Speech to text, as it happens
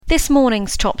This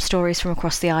morning's top stories from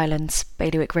across the islands.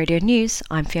 Bailiwick Radio News,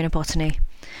 I'm Fiona Botany.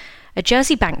 A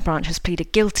Jersey bank branch has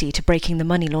pleaded guilty to breaking the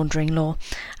money laundering law.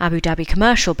 Abu Dhabi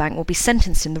Commercial Bank will be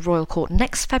sentenced in the Royal Court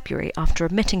next February after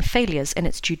admitting failures in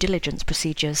its due diligence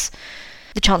procedures.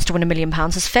 The chance to win £1 million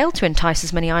has failed to entice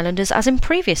as many islanders as in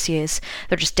previous years.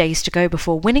 There are just days to go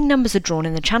before winning numbers are drawn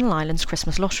in the Channel Islands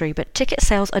Christmas lottery, but ticket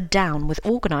sales are down, with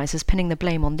organisers pinning the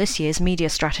blame on this year's media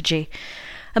strategy.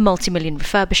 A multi-million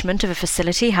refurbishment of a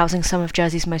facility housing some of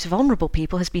Jersey's most vulnerable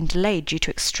people has been delayed due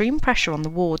to extreme pressure on the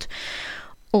ward.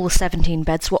 All 17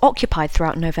 beds were occupied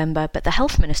throughout November, but the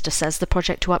Health Minister says the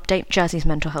project to update Jersey's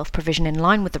mental health provision in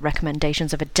line with the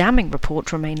recommendations of a damning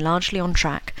report remain largely on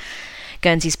track.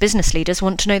 Guernsey's business leaders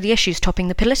want to know the issues topping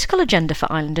the political agenda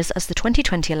for islanders as the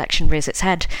 2020 election rears its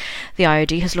head. The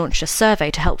IOD has launched a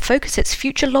survey to help focus its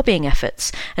future lobbying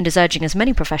efforts and is urging as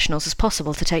many professionals as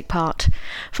possible to take part.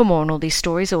 For more on all these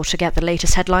stories or to get the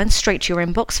latest headlines straight to your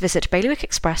inbox, visit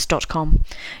bailiwickexpress.com.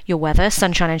 Your weather,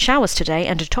 sunshine and showers today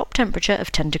and a top temperature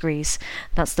of 10 degrees.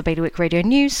 That's the Bailiwick Radio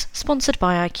News, sponsored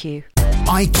by IQ.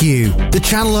 IQ, the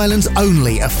Channel Islands'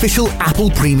 only official Apple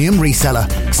premium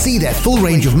reseller. See their full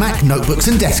range of Mac notebooks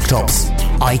and desktops.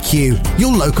 IQ,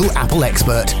 your local Apple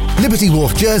expert. Liberty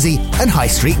Wharf, Jersey and High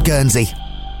Street, Guernsey.